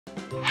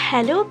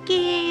Hello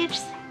kids!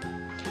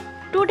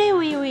 Today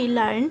we will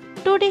learn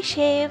 2D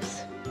shapes: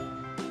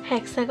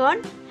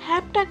 hexagon,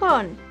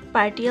 heptagon,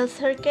 partial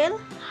circle,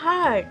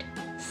 heart,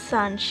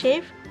 sun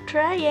shape,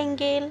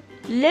 triangle.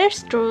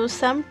 Let's draw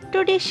some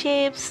 2D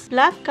shapes.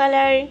 Black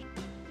color.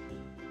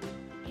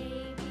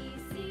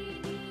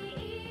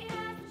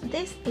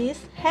 This is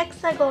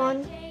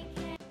hexagon.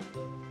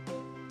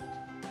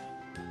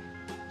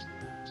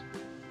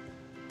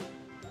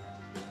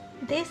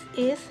 This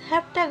is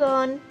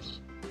heptagon.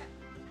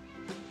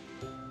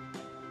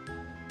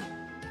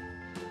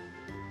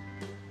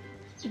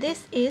 This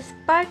is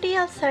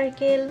partial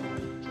circle.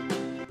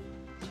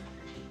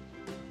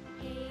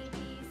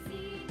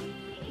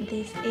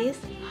 This is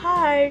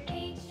heart.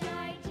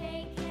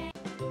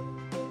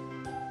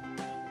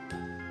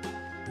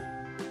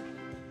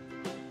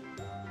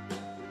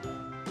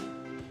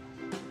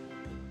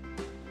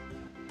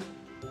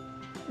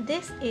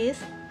 This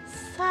is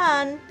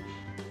sun.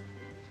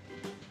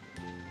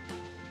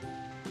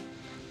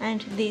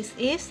 And this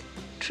is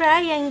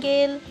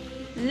triangle.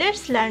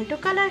 Let's learn to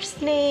colors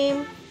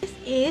name. This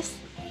is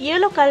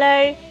yellow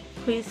color.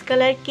 Which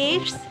color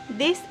kids?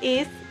 This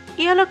is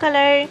yellow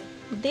color.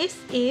 This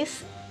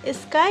is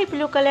sky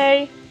blue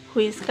color.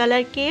 Which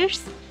color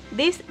kids?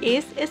 This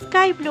is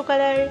sky blue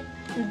color.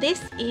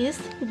 This is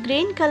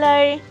green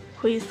color.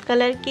 Which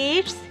color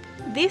kids?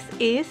 This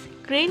is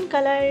green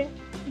color.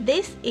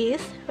 This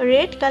is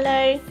red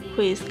color.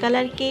 Which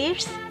color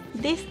kids?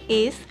 This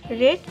is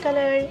red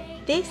color.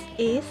 This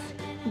is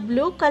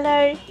blue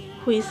color.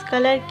 Which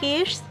color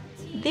kids?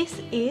 This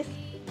is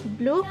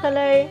blue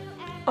color.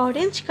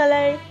 Orange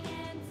color.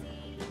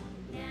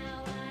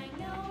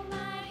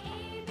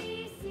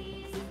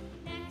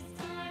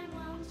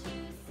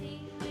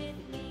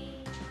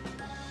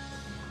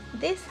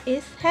 This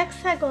is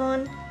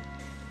hexagon.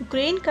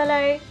 Green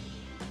color.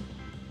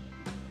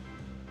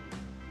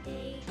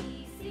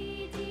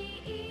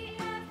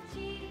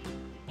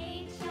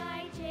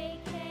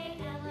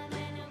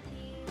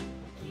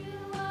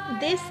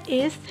 This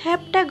is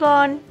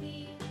heptagon.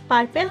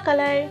 Purple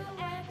color.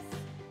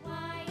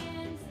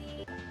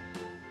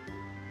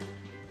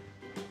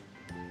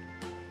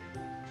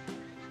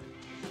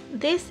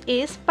 This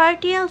is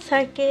partial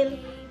circle.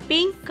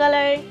 Pink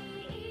color.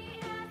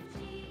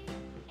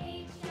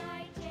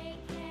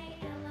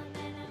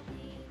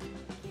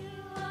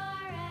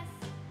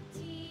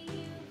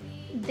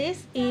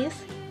 This is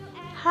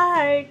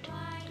heart.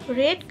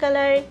 Red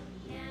color.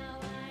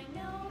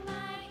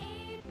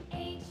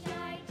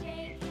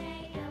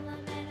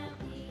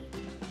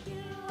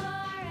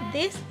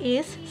 This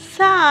is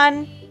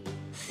sun.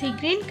 Sea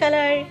green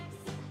color.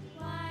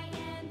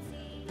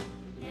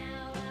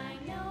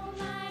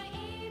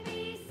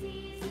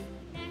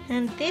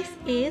 And this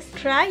is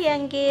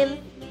triangle.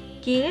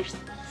 Kids,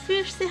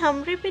 फिर से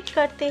हम repeat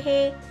करते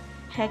हैं.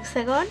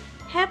 Hexagon,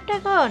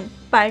 heptagon,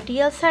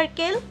 partial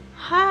circle,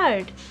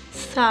 heart,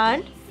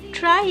 sun,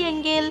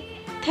 triangle.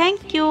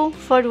 Thank you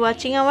for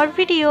watching our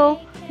video.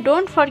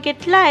 Don't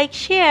forget like,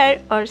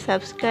 share or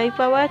subscribe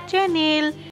our channel.